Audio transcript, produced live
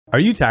Are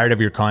you tired of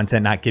your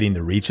content not getting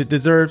the reach it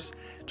deserves?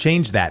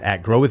 Change that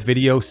at Grow with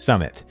Video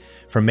Summit.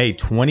 From May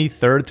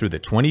 23rd through the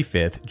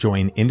 25th,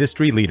 join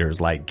industry leaders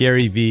like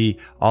Gary Vee,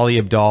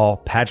 Ali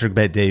Abdaal, Patrick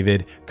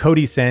Bet-David,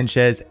 Cody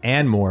Sanchez,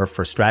 and more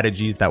for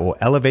strategies that will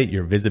elevate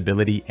your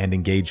visibility and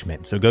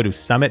engagement. So go to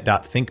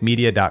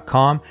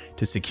summit.thinkmedia.com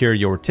to secure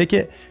your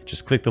ticket.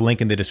 Just click the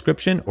link in the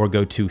description or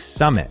go to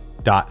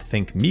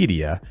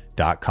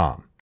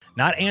summit.thinkmedia.com.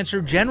 Not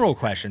answer general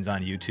questions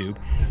on YouTube,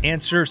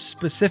 answer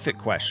specific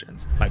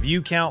questions. My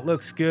view count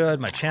looks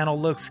good, my channel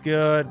looks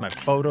good, my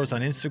photos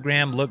on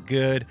Instagram look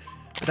good,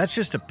 but that's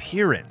just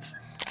appearance.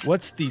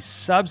 What's the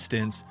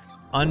substance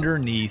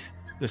underneath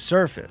the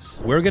surface?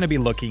 We're going to be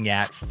looking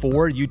at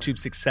 4 YouTube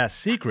success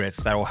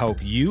secrets that will help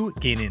you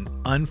gain an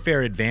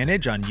unfair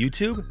advantage on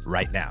YouTube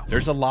right now.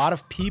 There's a lot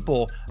of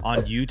people on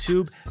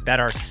YouTube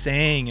that are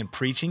saying and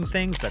preaching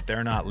things that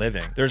they're not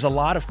living. There's a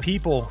lot of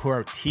people who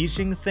are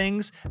teaching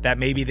things that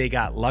maybe they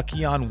got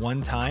lucky on one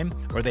time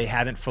or they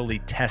haven't fully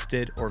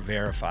tested or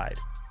verified.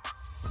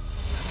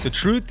 The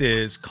truth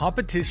is,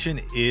 competition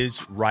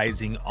is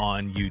rising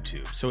on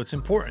YouTube. So it's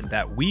important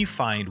that we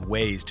find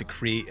ways to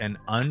create an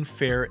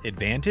unfair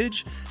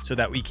advantage so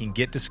that we can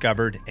get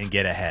discovered and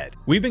get ahead.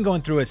 We've been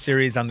going through a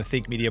series on the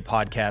Think Media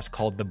podcast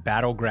called The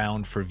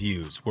Battleground for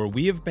Views, where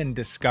we have been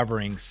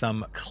discovering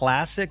some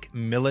classic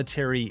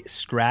military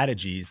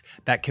strategies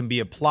that can be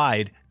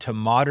applied to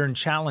modern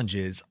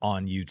challenges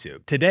on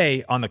YouTube.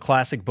 Today, on the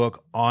classic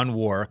book On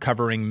War,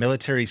 covering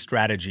military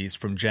strategies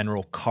from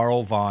General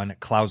Karl von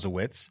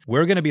Clausewitz,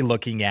 we're going to be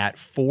looking at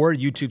 4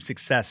 YouTube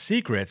success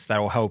secrets that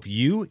will help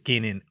you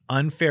gain an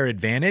unfair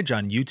advantage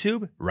on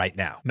YouTube right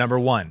now. Number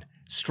 1,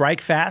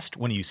 strike fast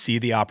when you see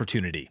the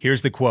opportunity.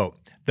 Here's the quote: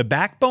 "The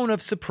backbone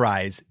of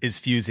surprise is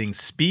fusing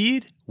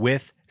speed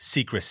with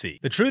secrecy."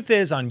 The truth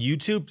is, on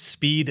YouTube,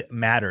 speed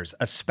matters,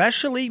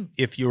 especially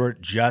if you're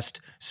just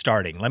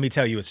starting. Let me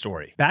tell you a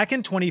story. Back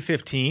in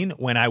 2015,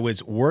 when I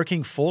was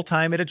working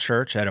full-time at a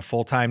church, I had a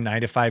full-time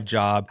 9-to-5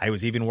 job. I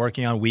was even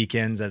working on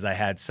weekends as I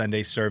had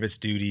Sunday service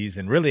duties,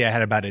 and really I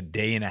had about a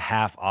day and a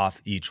half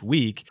off each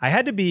week. I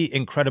had to be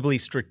incredibly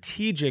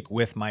strategic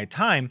with my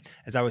time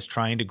as I was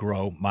trying to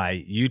grow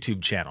my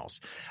YouTube channels.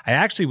 I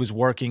actually was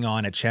working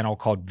on a channel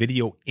called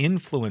Video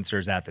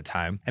Influencers at the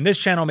time, and this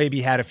channel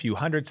maybe had a few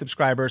hundred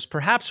subscribers,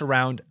 perhaps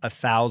around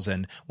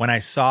 1,000, when I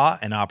saw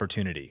an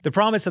opportunity. The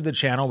promise of the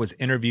channel was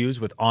interviews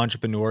with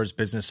entrepreneurs,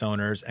 business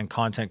owners, and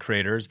content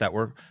creators that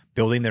were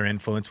building their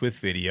influence with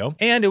video.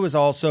 And it was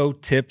also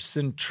tips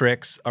and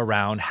tricks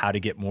around how to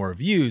get more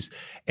views.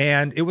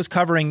 And it was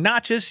covering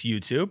not just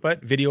YouTube,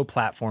 but video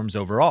platforms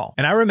overall.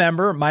 And I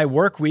remember my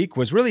work week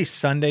was really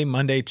Sunday,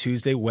 Monday,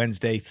 Tuesday,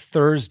 Wednesday,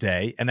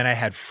 Thursday. And then I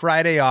had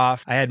Friday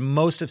off. I had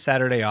most of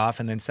Saturday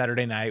off. And then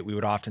Saturday night, we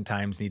would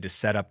oftentimes need to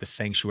set up the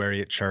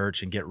sanctuary at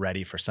church and get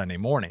ready for Sunday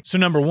morning. So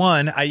number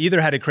 1, I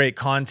either had to create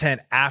content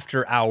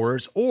after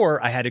hours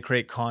or I had to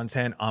create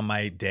content on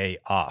my day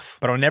off.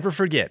 But I'll never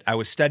forget, I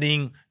was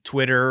studying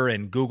Twitter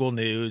and Google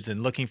News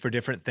and looking for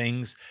different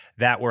things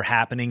that were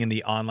happening in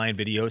the online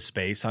video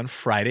space on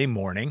Friday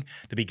morning,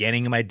 the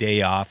beginning of my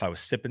day off. I was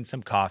sipping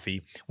some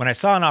coffee when I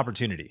saw an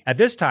opportunity. At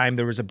this time,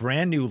 there was a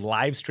brand new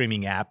live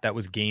streaming app that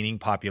was gaining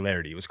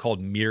popularity. It was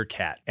called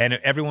Meerkat. And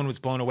everyone was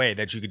blown away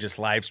that you could just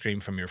live stream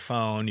from your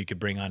phone. You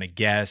could bring on a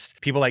guest.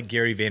 People like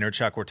Gary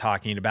Vaynerchuk were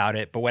talking about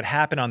it. But what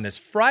happened on this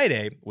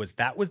Friday was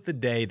that was the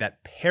day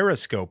that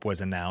Periscope was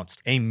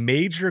announced, a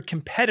major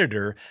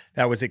competitor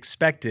that was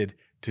expected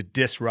to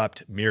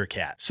disrupt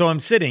Meerkat. So I'm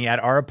sitting at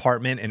our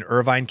apartment in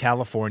Irvine,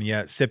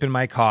 California, sipping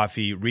my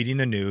coffee, reading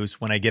the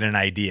news when I get an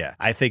idea.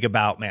 I think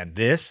about, man,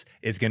 this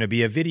is going to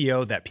be a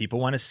video that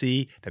people want to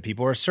see, that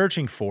people are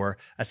searching for,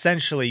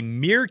 essentially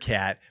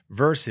Meerkat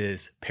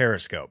versus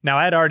Periscope. Now,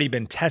 I had already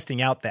been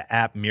testing out the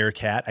app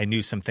Meerkat. I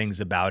knew some things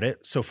about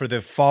it. So for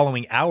the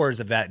following hours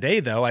of that day,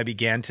 though, I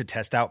began to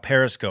test out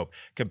Periscope,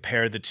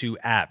 compare the two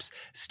apps,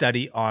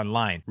 study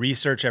online,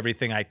 research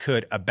everything I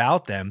could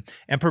about them,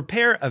 and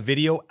prepare a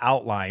video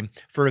outline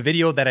for a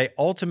video that I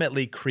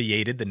ultimately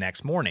created the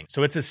next morning.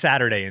 So it's a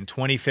Saturday in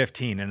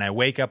 2015, and I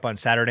wake up on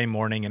Saturday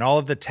morning, and all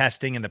of the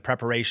testing and the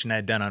preparation I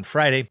had done on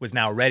Friday was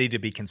now ready to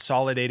be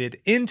consolidated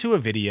into a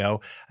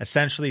video,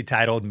 essentially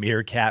titled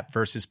Meerkat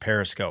versus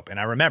Periscope. And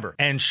I remember,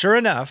 and sure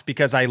enough,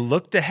 because I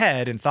looked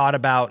ahead and thought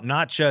about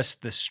not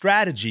just the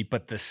strategy,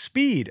 but the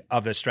speed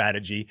of the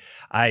strategy,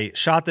 I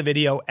shot the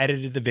video,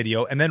 edited the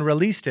video, and then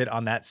released it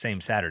on that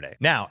same Saturday.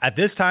 Now, at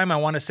this time, I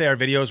want to say our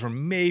videos were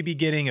maybe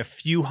getting a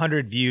few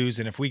hundred views,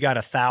 and if we got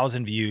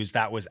 1,000 views,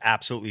 that was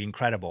absolutely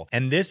incredible.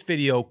 And this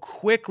video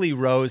quickly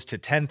rose to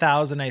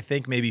 10,000, I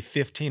think, maybe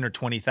 15 or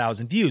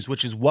 20,000 views,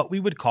 which is what we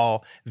would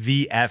call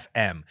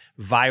VFM,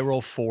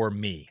 viral for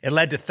me. It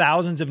led to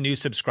thousands of new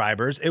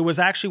subscribers. It was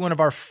actually actually one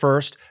of our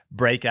first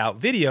breakout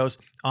videos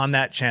on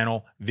that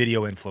channel,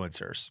 Video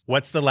Influencers.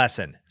 What's the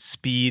lesson?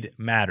 Speed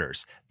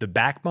matters. The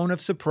backbone of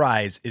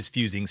surprise is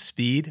fusing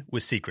speed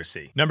with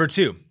secrecy. Number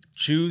 2,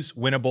 choose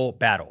winnable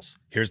battles.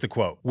 Here's the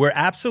quote. Where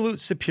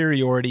absolute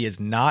superiority is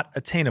not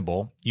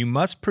attainable, you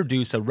must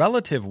produce a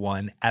relative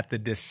one at the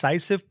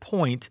decisive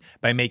point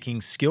by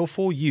making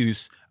skillful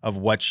use of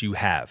what you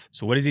have.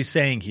 So what is he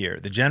saying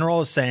here? The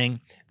general is saying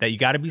that you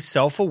got to be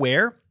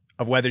self-aware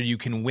of whether you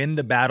can win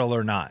the battle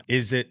or not.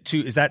 Is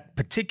that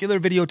particular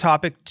video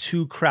topic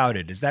too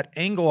crowded? Is that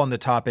angle on the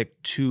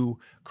topic too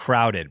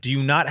crowded? Do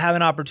you not have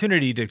an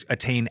opportunity to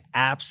attain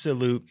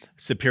absolute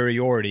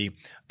superiority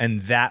in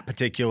that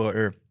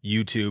particular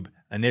YouTube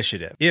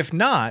initiative? If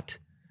not,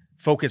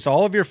 focus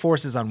all of your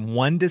forces on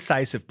one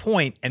decisive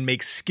point and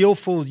make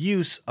skillful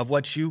use of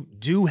what you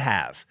do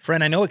have.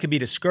 Friend, I know it can be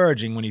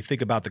discouraging when you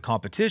think about the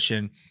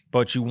competition, but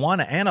what you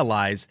want to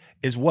analyze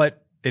is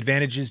what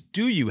advantages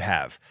do you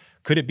have?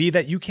 Could it be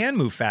that you can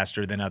move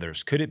faster than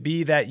others? Could it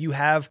be that you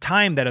have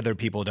time that other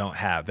people don't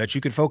have? That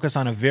you could focus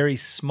on a very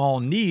small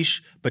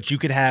niche, but you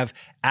could have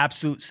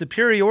absolute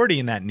superiority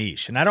in that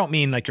niche? And I don't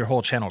mean like your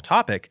whole channel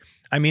topic.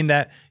 I mean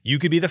that you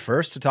could be the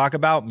first to talk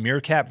about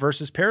Meerkat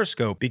versus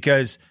Periscope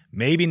because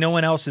maybe no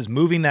one else is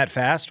moving that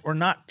fast or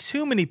not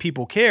too many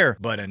people care,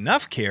 but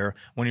enough care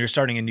when you're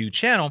starting a new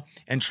channel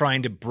and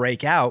trying to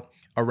break out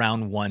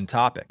around one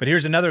topic. But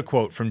here's another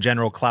quote from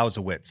General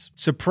Clausewitz.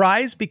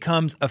 Surprise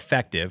becomes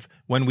effective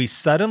when we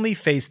suddenly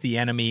face the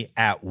enemy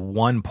at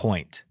one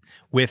point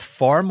with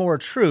far more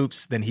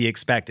troops than he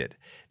expected.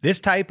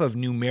 This type of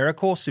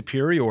numerical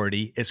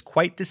superiority is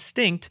quite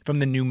distinct from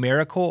the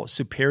numerical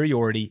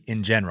superiority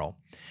in general.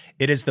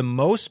 It is the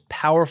most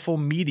powerful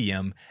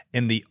medium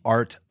in the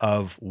art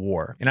of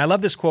war. And I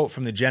love this quote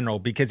from the general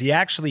because he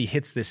actually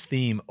hits this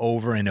theme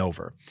over and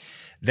over,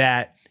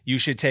 that you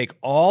should take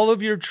all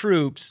of your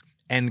troops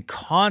and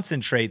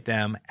concentrate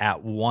them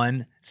at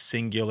one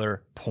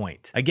singular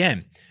point.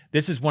 Again,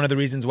 this is one of the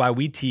reasons why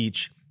we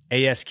teach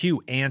ASQ,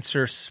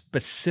 answer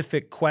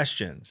specific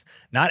questions,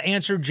 not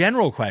answer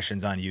general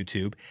questions on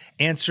YouTube,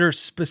 answer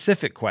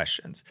specific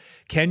questions.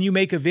 Can you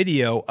make a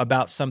video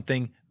about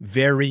something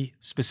very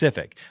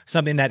specific,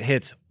 something that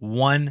hits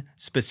one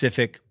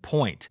specific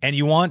point? And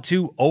you want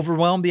to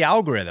overwhelm the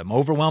algorithm,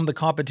 overwhelm the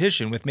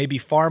competition with maybe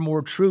far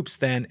more troops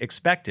than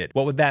expected.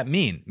 What would that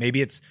mean?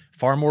 Maybe it's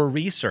far more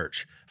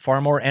research,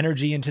 far more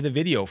energy into the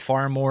video,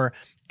 far more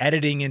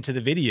editing into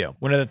the video.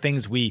 One of the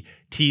things we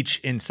teach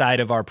inside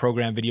of our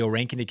program Video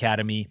Ranking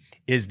Academy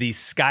is the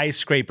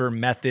skyscraper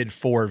method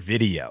for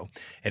video.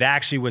 It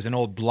actually was an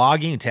old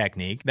blogging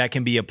technique that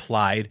can be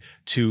applied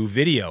to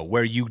video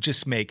where you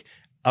just make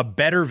a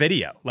better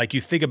video. Like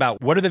you think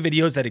about what are the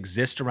videos that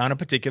exist around a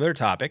particular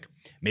topic?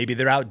 Maybe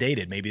they're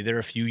outdated. Maybe they're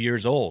a few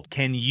years old.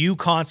 Can you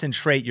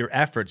concentrate your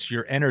efforts,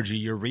 your energy,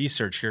 your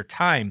research, your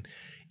time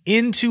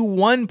into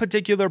one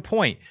particular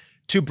point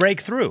to break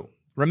through?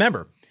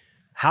 Remember,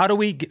 how do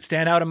we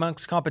stand out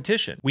amongst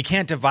competition? We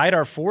can't divide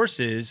our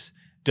forces,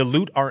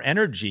 dilute our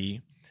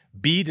energy,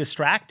 be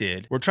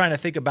distracted. We're trying to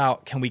think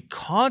about, can we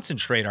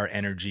concentrate our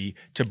energy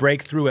to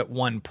break through at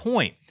one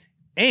point?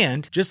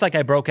 And just like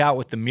I broke out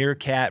with the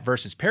Meerkat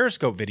versus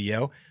Periscope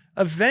video,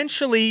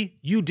 eventually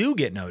you do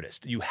get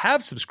noticed. You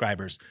have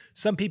subscribers.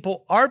 Some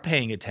people are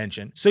paying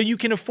attention. So you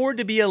can afford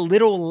to be a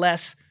little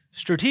less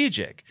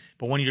strategic.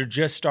 But when you're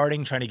just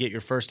starting, trying to get your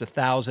first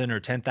 1,000 or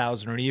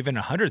 10,000 or even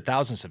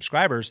 100,000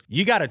 subscribers,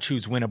 you got to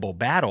choose winnable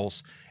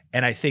battles.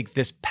 And I think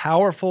this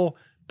powerful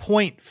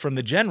point from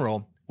the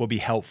general will be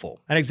helpful.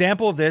 An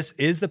example of this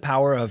is the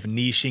power of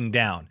niching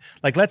down.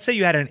 Like let's say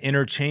you had an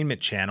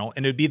entertainment channel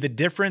and it would be the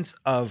difference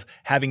of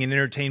having an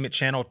entertainment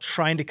channel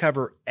trying to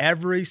cover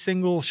every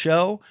single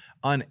show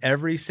on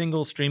every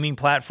single streaming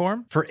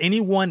platform. For any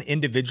one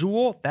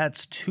individual,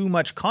 that's too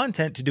much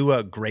content to do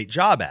a great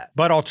job at.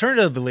 But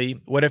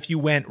alternatively, what if you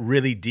went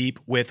really deep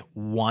with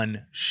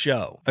one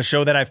show? A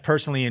show that I've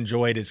personally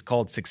enjoyed is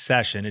called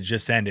Succession. It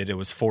just ended. It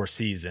was 4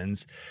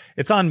 seasons.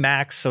 It's on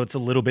Max, so it's a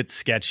little bit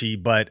sketchy,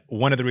 but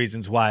one of the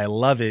reasons why I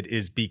love it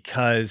is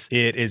because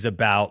it is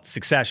about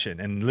succession.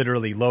 And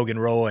literally, Logan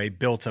Roy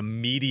built a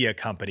media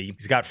company.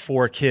 He's got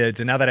 4 kids.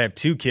 And now that I have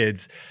 2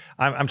 kids,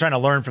 I'm trying to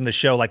learn from the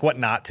show, like what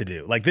not to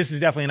do. Like this is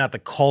definitely not the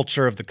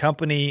culture of the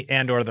company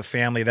and or the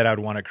family that I'd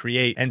want to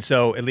create. And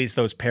so at least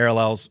those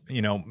parallels,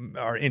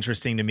 are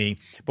interesting to me.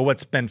 But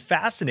what's been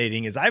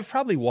fascinating is I've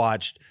probably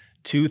watched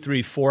 2,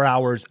 3, 4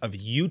 hours of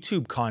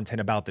YouTube content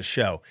about the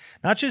show,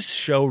 not just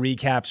show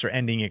recaps or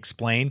ending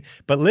explain,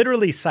 but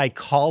literally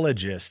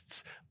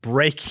psychologists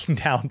breaking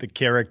down the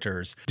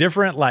characters,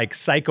 different like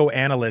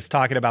psychoanalysts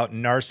talking about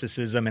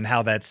narcissism and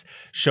how that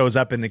shows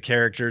up in the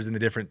characters and the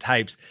different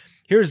types.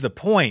 Here's the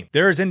point.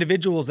 There's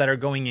individuals that are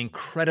going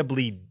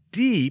incredibly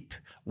deep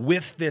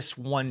with this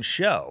one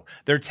show.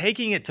 They're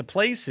taking it to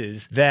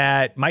places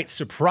that might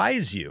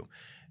surprise you.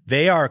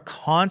 They are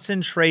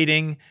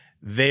concentrating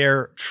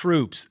their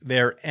troops,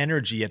 their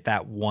energy at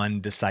that one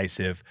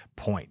decisive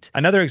point.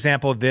 Another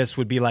example of this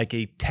would be like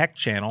a tech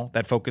channel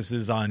that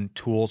focuses on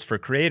tools for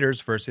creators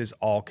versus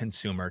all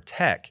consumer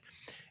tech.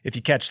 If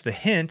you catch the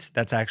hint,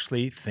 that's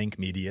actually Think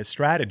Media's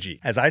strategy.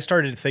 As I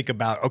started to think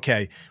about,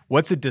 okay,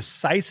 what's a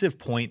decisive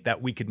point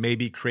that we could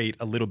maybe create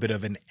a little bit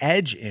of an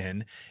edge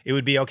in, it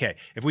would be, okay,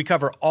 if we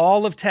cover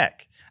all of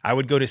tech, I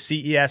would go to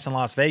CES in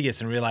Las Vegas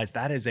and realize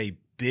that is a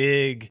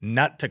big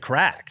nut to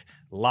crack.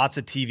 Lots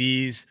of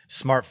TVs,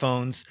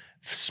 smartphones,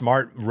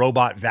 smart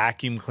robot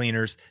vacuum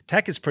cleaners.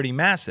 Tech is pretty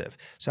massive.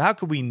 So how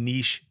could we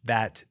niche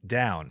that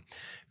down?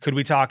 Could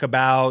we talk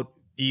about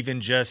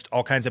even just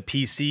all kinds of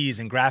PCs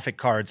and graphic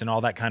cards and all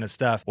that kind of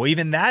stuff? Well,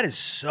 even that is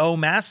so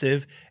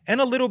massive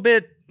and a little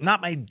bit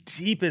not my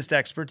deepest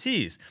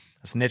expertise.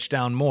 Let's niche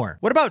down more.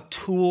 What about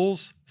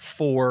tools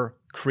for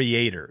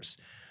creators?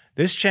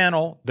 This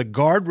channel, the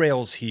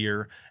guardrails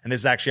here, and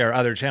this is actually our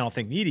other channel,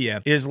 Think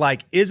Media, is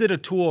like, is it a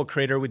tool a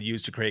creator would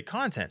use to create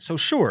content? So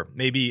sure,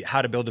 maybe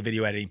how to build a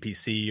video editing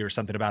PC or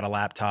something about a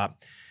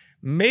laptop.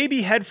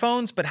 Maybe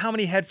headphones, but how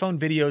many headphone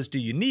videos do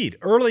you need?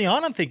 Early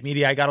on Think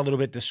Media, I got a little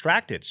bit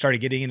distracted,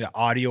 started getting into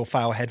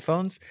audiophile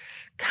headphones,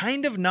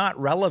 kind of not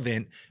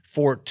relevant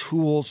for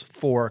tools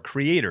for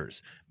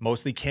creators,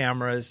 mostly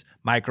cameras,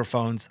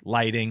 microphones,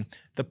 lighting.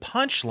 The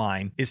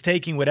punchline is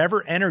taking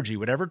whatever energy,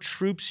 whatever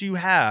troops you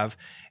have,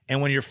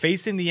 and when you're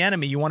facing the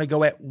enemy, you want to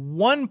go at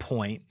one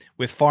point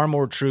with far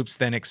more troops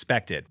than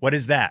expected. What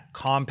is that?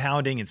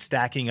 Compounding and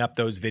stacking up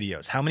those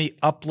videos. How many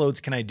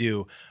uploads can I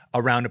do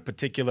around a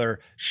particular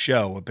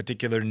show, a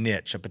particular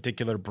niche, a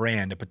particular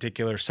brand, a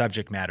particular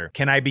subject matter?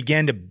 Can I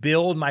begin to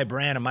build my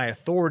brand and my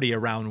authority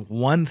around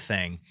one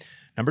thing?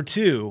 Number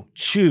 2,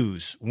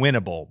 choose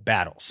winnable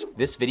battles.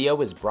 This video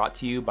is brought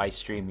to you by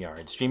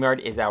StreamYard. StreamYard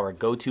is our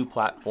go-to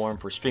platform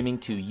for streaming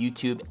to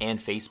YouTube and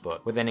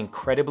Facebook with an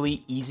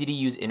incredibly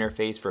easy-to-use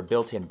interface for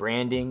built-in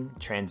branding,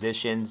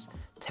 transitions,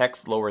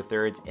 text lower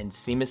thirds, and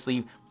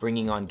seamlessly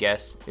bringing on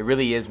guests. It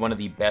really is one of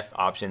the best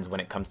options when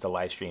it comes to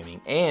live streaming.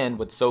 And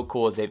what's so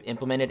cool is they've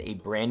implemented a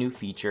brand new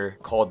feature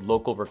called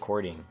local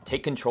recording.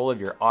 Take control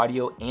of your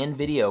audio and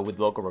video with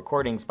local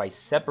recordings by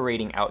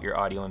separating out your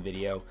audio and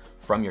video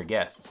from your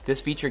guests.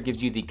 This feature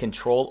gives you the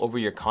control over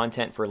your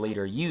content for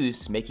later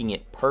use, making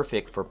it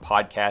perfect for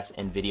podcasts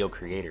and video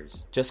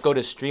creators. Just go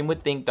to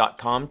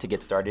streamwiththink.com to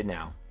get started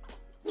now.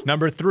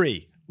 Number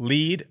 3,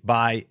 lead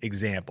by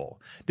example.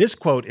 This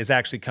quote is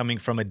actually coming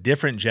from a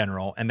different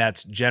general, and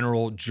that's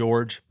General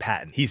George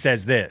Patton. He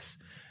says this: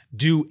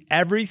 "Do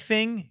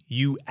everything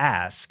you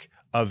ask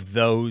of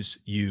those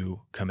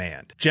you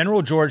command."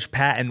 General George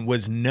Patton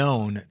was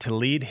known to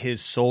lead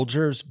his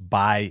soldiers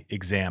by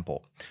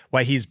example.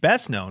 Why he's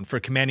best known for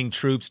commanding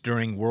troops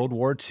during World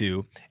War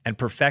II and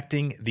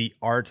perfecting the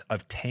art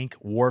of tank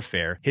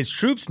warfare, his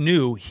troops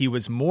knew he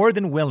was more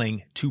than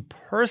willing to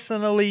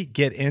personally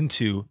get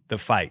into the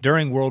fight.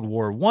 During World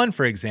War I,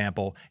 for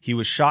example, he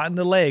was shot in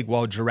the leg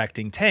while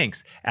directing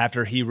tanks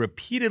after he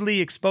repeatedly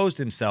exposed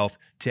himself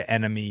to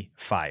enemy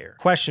fire.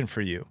 Question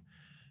for you: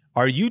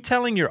 are you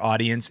telling your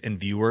audience and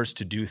viewers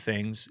to do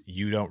things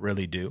you don't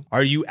really do?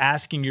 Are you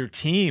asking your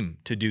team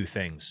to do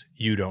things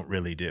you don't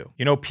really do?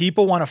 You know,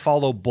 people want to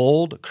follow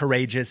bold,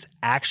 courageous,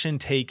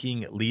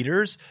 action-taking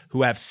leaders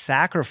who have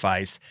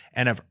sacrificed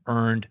and have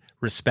earned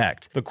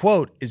respect. The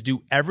quote is,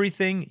 "Do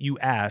everything you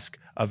ask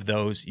of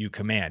those you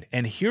command."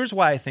 And here's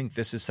why I think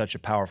this is such a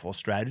powerful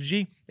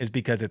strategy, is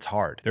because it's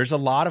hard. There's a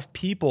lot of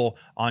people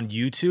on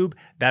YouTube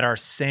that are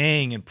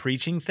saying and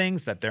preaching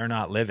things that they're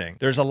not living.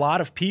 There's a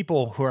lot of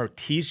people who are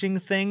teaching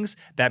things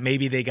that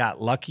maybe they got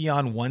lucky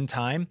on one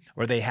time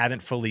or they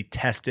haven't fully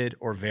tested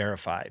or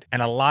verified.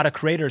 And a lot of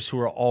creators who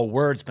are all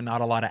words but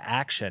not a lot of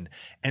action.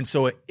 And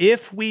so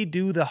if we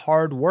do the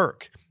hard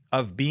work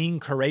of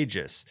being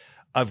courageous,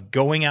 of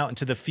going out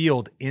into the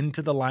field,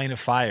 into the line of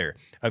fire,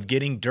 of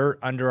getting dirt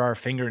under our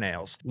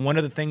fingernails. One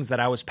of the things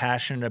that I was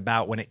passionate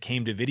about when it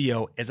came to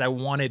video is I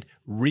wanted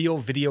real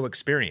video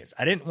experience.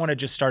 I didn't want to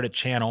just start a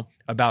channel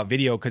about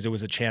video because it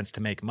was a chance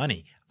to make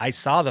money. I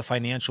saw the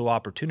financial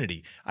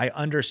opportunity. I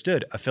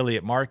understood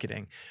affiliate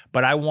marketing,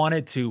 but I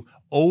wanted to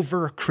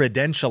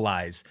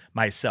over-credentialize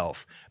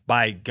myself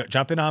by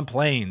jumping on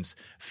planes,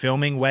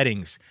 filming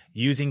weddings,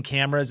 using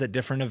cameras at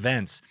different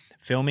events,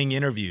 filming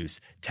interviews,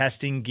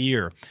 testing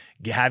gear,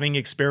 having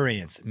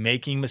experience,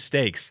 making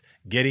mistakes,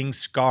 getting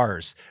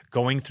scars,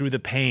 going through the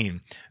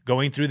pain,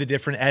 going through the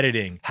different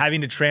editing,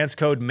 having to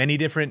transcode many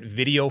different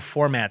video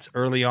formats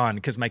early on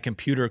because my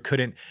computer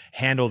couldn't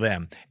handle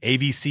them.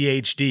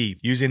 AVC HD,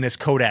 using this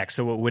codec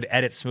so it would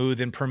edit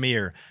smooth in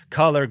Premiere,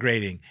 color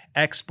grading,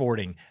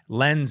 exporting,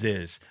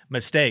 lenses,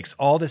 mistakes,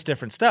 all this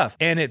different stuff.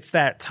 And it's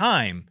that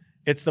time,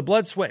 it's the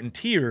blood, sweat, and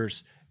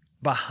tears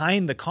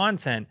behind the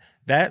content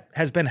that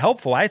has been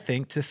helpful, I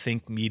think, to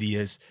Think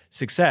Media's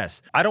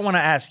success. I don't want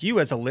to ask you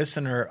as a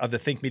listener of the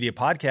Think Media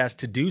podcast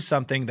to do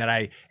something that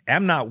I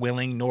am not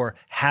willing nor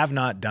have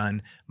not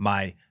done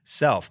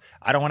myself.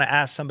 I don't want to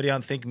ask somebody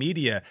on Think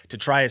Media to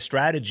try a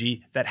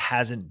strategy that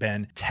hasn't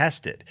been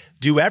tested.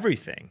 Do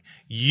everything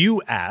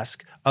you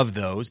ask of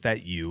those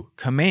that you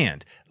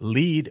command.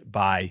 Lead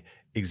by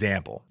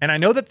example. And I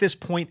know that this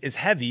point is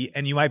heavy,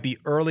 and you might be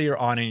earlier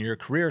on in your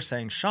career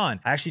saying, Sean,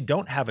 I actually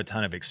don't have a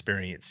ton of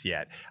experience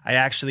yet. I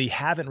actually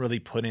haven't really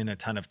put in a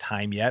ton of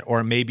time yet.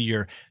 Or maybe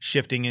you're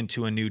shifting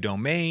into a new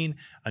domain,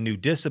 a new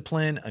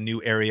discipline, a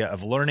new area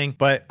of learning.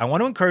 But I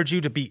want to encourage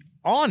you to be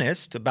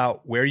honest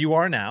about where you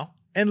are now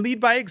and lead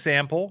by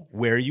example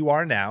where you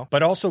are now,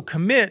 but also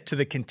commit to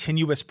the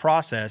continuous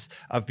process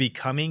of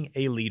becoming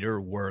a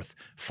leader worth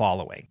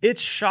following.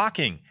 It's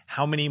shocking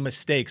how many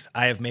mistakes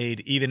I have made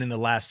even in the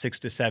last 6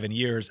 to 7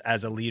 years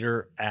as a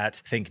leader at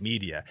Think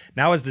Media.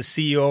 Now as the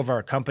CEO of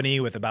our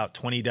company with about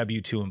 20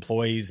 W-2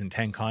 employees and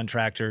 10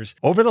 contractors,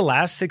 over the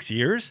last 6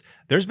 years,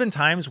 there's been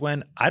times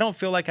when I don't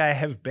feel like I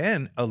have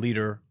been a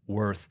leader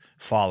worth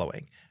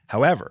following.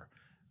 However,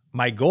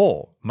 my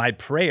goal, my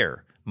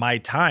prayer, my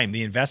time,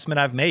 the investment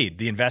I've made,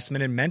 the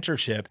investment in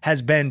mentorship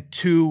has been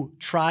to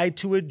try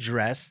to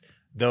address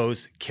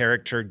those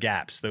character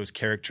gaps, those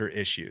character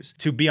issues,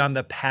 to be on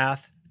the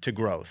path to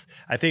growth.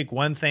 I think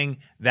one thing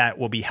that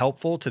will be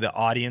helpful to the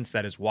audience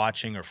that is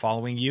watching or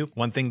following you,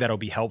 one thing that'll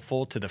be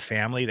helpful to the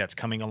family that's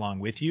coming along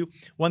with you,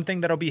 one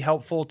thing that'll be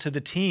helpful to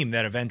the team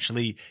that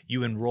eventually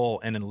you enroll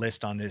and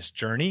enlist on this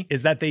journey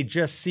is that they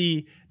just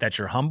see that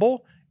you're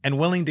humble and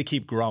willing to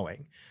keep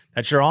growing.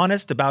 That you're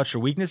honest about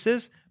your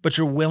weaknesses, but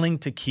you're willing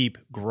to keep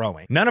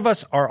growing. None of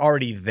us are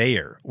already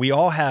there. We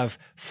all have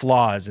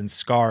flaws and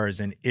scars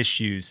and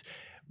issues,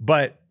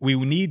 but we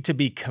need to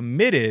be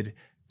committed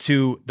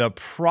to the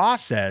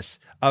process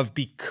of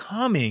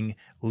becoming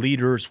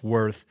leaders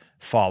worth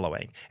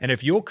following. And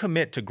if you'll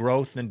commit to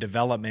growth and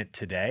development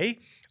today,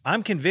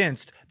 I'm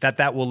convinced that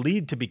that will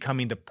lead to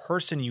becoming the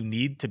person you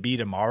need to be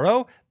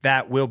tomorrow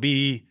that will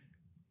be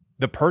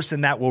the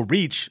person that will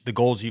reach the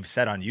goals you've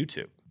set on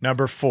YouTube.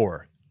 Number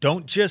 4.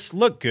 Don't just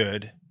look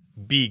good,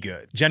 be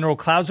good. General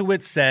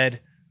Clausewitz said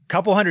a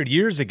couple hundred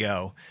years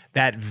ago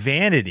that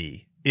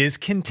vanity is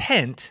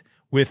content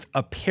with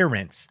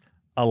appearance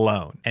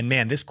alone. And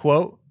man, this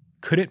quote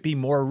couldn't be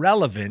more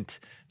relevant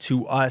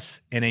to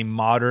us in a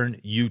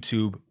modern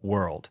YouTube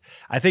world.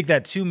 I think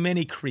that too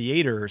many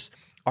creators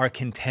are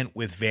content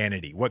with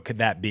vanity. What could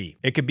that be?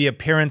 It could be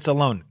appearance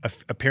alone.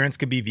 Appearance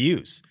could be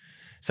views.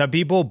 Some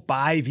people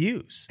buy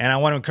views. And I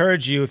want to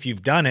encourage you, if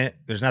you've done it,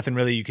 there's nothing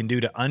really you can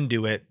do to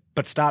undo it.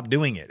 But stop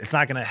doing it. It's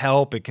not going to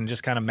help. It can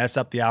just kind of mess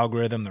up the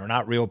algorithm. They're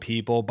not real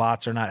people.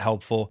 Bots are not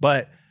helpful.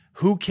 But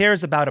who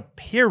cares about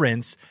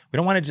appearance? We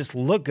don't want to just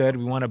look good.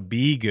 We want to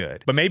be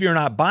good. But maybe you're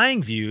not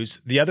buying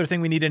views. The other thing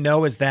we need to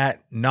know is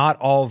that not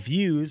all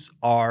views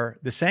are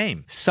the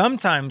same.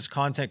 Sometimes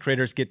content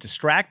creators get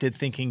distracted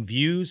thinking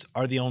views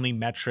are the only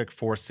metric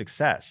for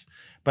success.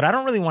 But I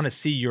don't really want to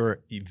see your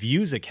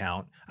views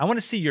account. I want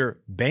to see your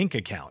bank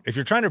account. If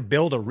you're trying to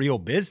build a real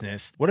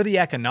business, what are the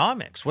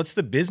economics? What's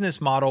the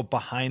business model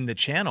behind the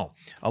channel?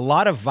 A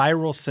lot of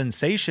viral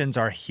sensations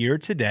are here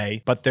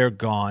today, but they're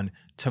gone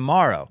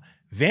tomorrow.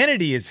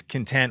 Vanity is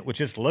content with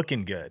just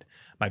looking good.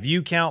 My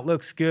view count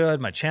looks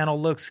good. My channel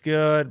looks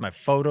good. My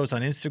photos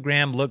on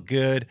Instagram look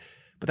good.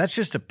 But that's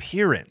just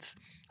appearance.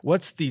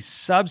 What's the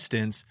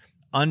substance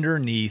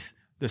underneath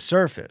the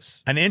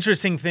surface? An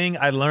interesting thing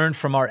I learned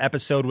from our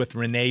episode with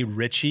Renee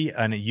Ritchie,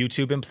 a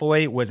YouTube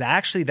employee, was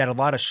actually that a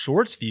lot of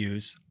shorts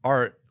views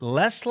are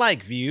less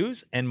like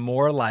views and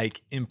more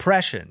like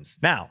impressions.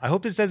 Now, I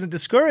hope this doesn't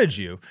discourage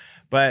you,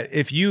 but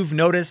if you've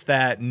noticed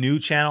that new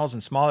channels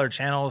and smaller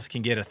channels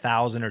can get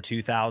 1,000 or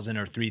 2,000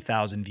 or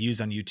 3,000 views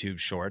on YouTube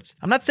Shorts,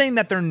 I'm not saying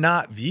that they're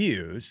not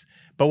views,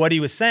 but what he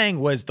was saying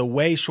was the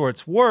way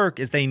shorts work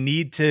is they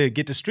need to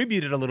get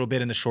distributed a little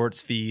bit in the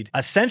shorts feed,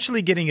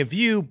 essentially getting a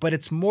view, but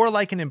it's more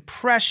like an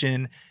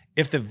impression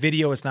if the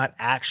video is not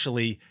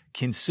actually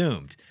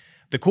consumed.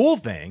 The cool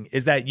thing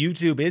is that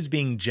YouTube is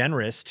being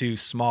generous to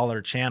smaller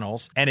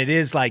channels, and it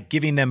is like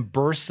giving them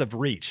bursts of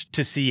reach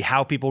to see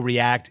how people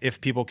react if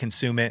people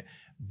consume it.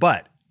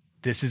 But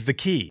this is the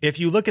key. If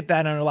you look at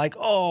that and are like,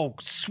 oh,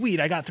 sweet,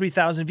 I got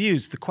 3,000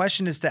 views. The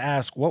question is to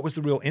ask, what was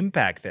the real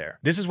impact there?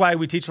 This is why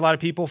we teach a lot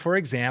of people, for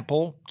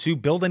example, to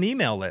build an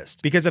email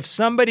list. Because if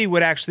somebody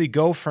would actually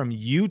go from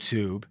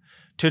YouTube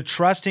to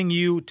trusting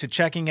you, to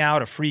checking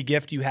out a free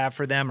gift you have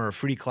for them or a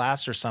free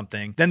class or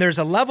something, then there's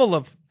a level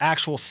of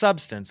actual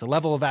substance, a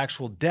level of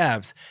actual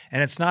depth.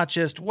 And it's not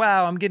just,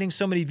 wow, I'm getting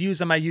so many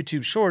views on my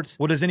YouTube Shorts.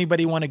 Well, does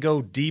anybody want to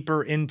go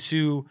deeper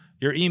into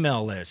your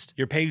email list,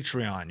 your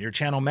Patreon, your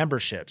channel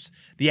memberships,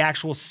 the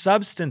actual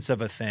substance of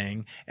a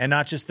thing and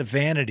not just the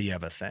vanity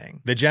of a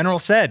thing? The general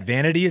said,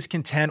 vanity is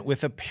content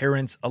with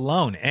appearance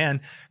alone. And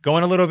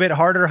going a little bit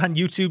harder on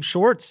YouTube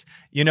Shorts,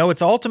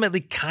 it's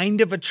ultimately kind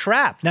of a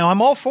trap. Now,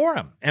 I'm all for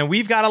them. And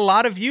we've got a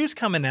lot of views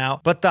coming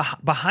out, but the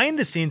behind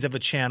the scenes of a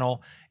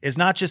channel is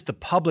not just the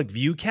public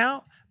view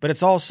count, but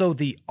it's also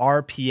the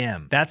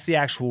RPM. That's the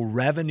actual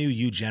revenue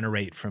you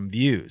generate from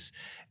views.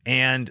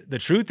 And the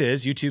truth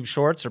is, YouTube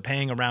Shorts are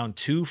paying around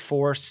 2,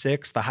 4,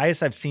 6. The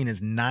highest I've seen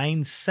is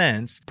 9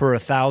 cents per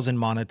 1,000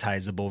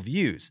 monetizable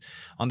views.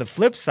 On the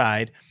flip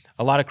side,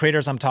 a lot of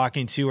creators I'm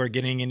talking to are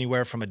getting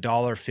anywhere from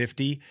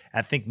 $1.50.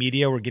 At Think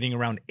Media, we're getting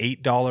around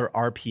 $8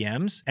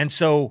 RPMs. And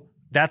so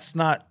That's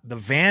not the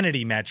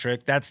vanity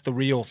metric. That's the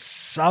real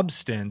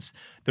substance,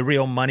 the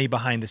real money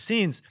behind the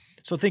scenes.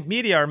 So Think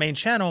Media, our main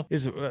channel,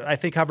 I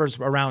think hovers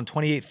around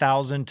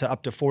 $28,000 to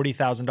up to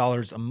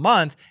 $40,000 a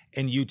month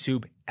in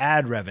YouTube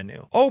ad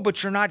revenue. Oh,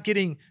 but you're not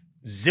getting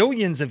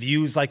zillions of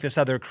views like this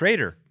other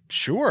creator.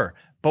 Sure,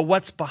 but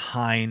what's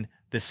behind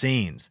the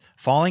scenes?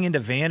 Falling into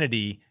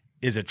vanity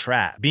is a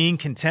trap. Being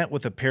content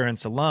with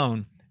appearance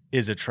alone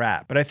is a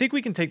trap. But I think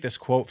we can take this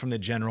quote from the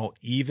general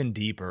even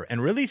deeper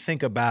and really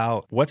think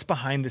about what's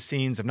behind the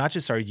scenes of not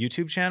just our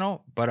YouTube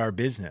channel, but our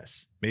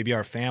business, maybe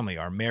our family,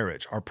 our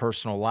marriage, our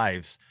personal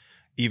lives,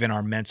 even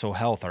our mental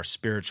health, our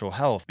spiritual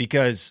health,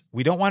 because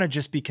we don't want to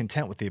just be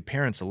content with the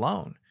appearance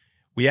alone.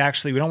 We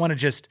don't want to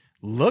just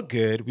look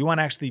good. We want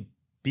to actually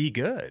be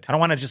good. I don't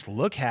want to just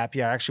look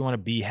happy. I actually want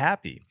to be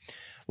happy.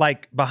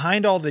 Like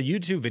behind all the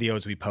YouTube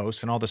videos we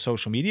post and all the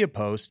social media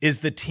posts is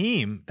the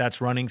team that's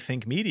running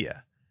Think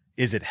Media.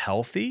 Is it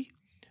healthy?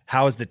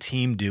 How is the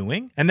team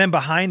doing? And then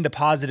behind the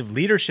positive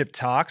leadership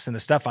talks and the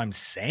stuff I'm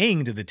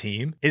saying to the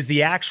team is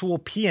the actual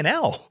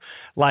P&L.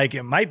 Like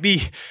we might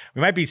be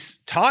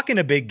talking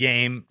a big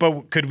game,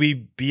 but could we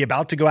be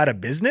about to go out of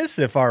business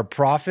if our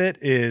profit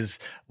is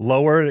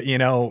lower,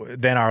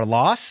 than our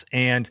loss?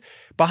 And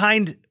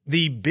behind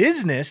the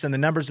business and the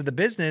numbers of the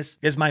business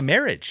is my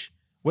marriage.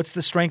 What's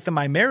the strength of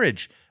my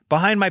marriage?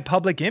 Behind my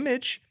public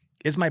image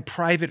is my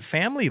private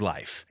family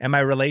life and my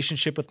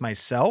relationship with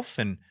myself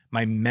and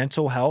my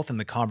mental health and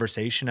the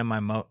conversation in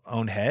my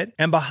own head.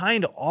 And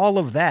behind all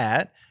of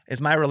that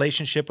is my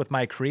relationship with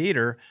my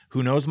creator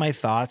who knows my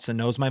thoughts and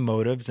knows my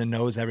motives and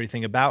knows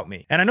everything about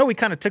me. And I know we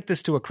kind of took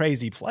this to a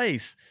crazy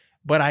place,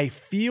 but I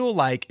feel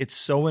like it's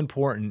so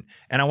important.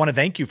 And I want to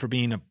thank you for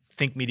being a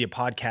Think Media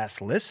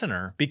podcast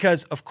listener,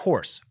 because of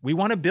course we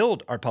want to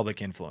build our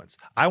public influence.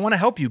 I want to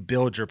help you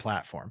build your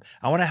platform.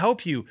 I want to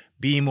help you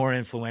be more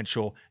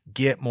influential,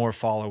 get more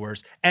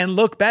followers, and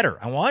look better.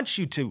 I want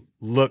you to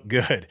look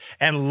good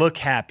and look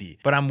happy,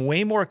 but I'm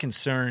way more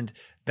concerned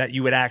that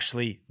you would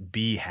actually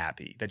be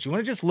happy, that you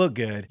want to just look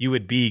good, you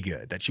would be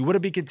good, that you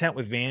wouldn't be content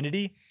with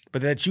vanity,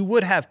 but that you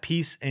would have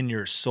peace in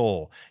your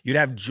soul. You'd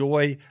have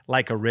joy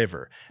like a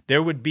river.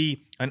 There would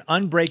be an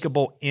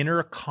unbreakable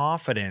inner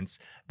confidence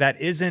that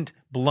isn't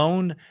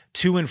blown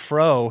to and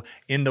fro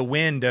in the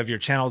wind of your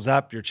channel's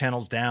up, your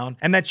channel's down,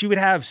 and that you would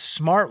have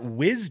smart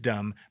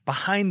wisdom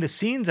behind the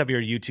scenes of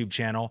your YouTube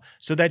channel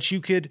so that you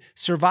could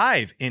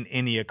survive in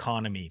any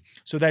economy,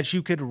 so that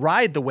you could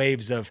ride the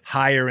waves of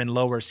higher and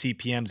lower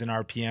CPMs and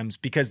RPMs,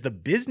 because the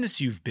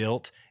business you've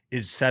built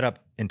is set up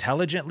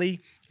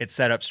intelligently, it's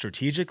set up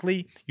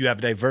strategically, you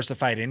have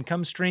diversified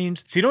income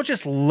streams. So you don't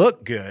just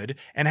look good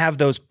and have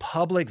those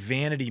public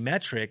vanity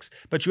metrics,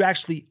 but you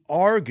actually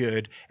are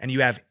good and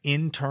you have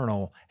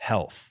internal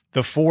health.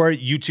 The 4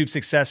 YouTube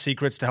success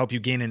secrets to help you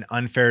gain an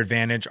unfair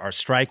advantage are: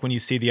 strike when you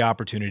see the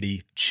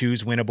opportunity,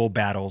 choose winnable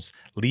battles,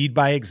 lead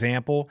by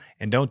example,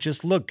 and don't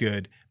just look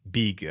good,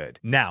 be good.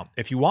 Now,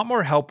 if you want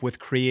more help with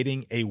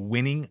creating a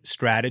winning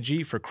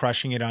strategy for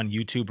crushing it on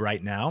YouTube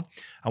right now,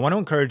 I want to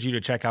encourage you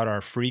to check out our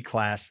free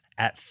class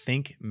at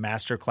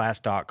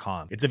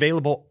thinkmasterclass.com. It's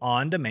available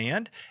on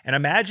demand. And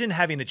imagine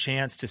having the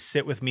chance to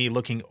sit with me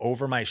looking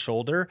over my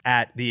shoulder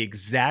at the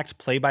exact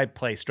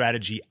play-by-play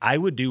strategy I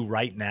would do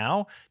right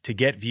now to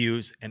get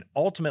views and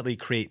ultimately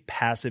create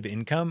passive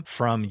income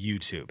from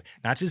YouTube.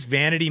 Not just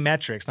vanity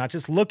metrics, not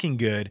just looking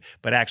good,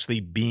 but actually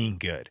being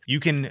good.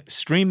 You can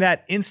stream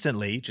that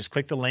instantly. Just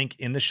click the link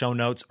in the show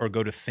notes or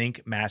go to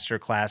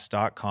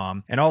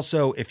thinkmasterclass.com. And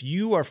also, if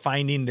you are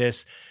finding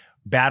this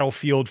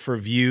battlefield for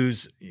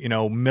views,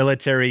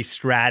 military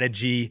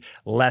strategy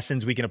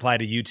lessons we can apply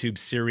to YouTube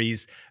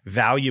series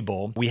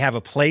valuable, we have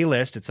a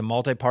playlist. It's a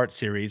multi-part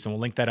series, and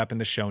we'll link that up in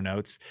the show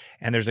notes.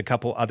 And there's a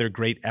couple other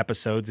great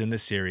episodes in the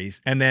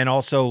series. And then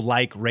also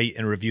rate,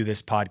 and review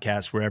this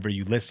podcast wherever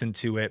you listen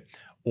to it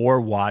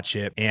or watch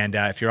it. And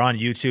if you're on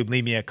YouTube,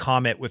 leave me a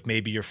comment with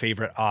maybe your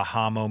favorite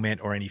aha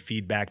moment or any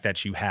feedback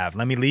that you have.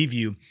 Let me leave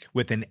you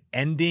with an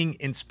ending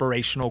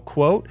inspirational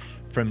quote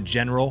from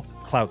General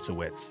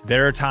Clausewitz.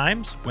 There are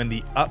times when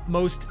the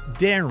utmost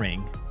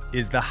daring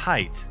is the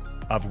height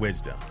of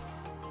wisdom.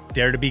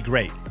 Dare to be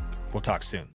great. We'll talk soon.